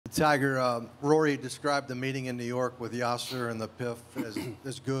Tiger, Rory described the meeting in New York with Yasser and the PIF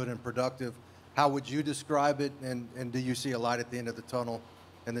as good and productive. How would you describe it, and do you see a light at the end of the tunnel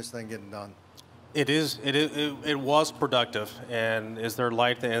and this thing getting done? It was productive, and is there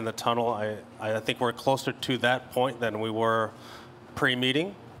light at the end of the tunnel? I think we're closer to that point than we were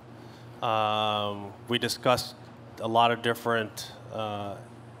pre-meeting. We discussed a lot of different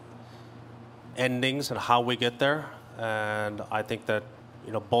endings and how we get there, and I think that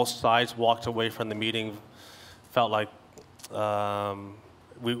both sides walked away from the meeting, felt like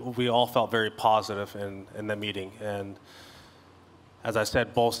we all felt very positive in the meeting. And as I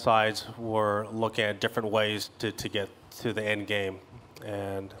said, both sides were looking at different ways to get to the end game.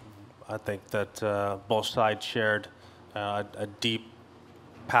 And I think that both sides shared a deep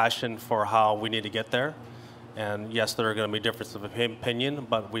passion for how we need to get there. And yes, there are going to be differences of opinion,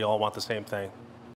 but we all want the same thing.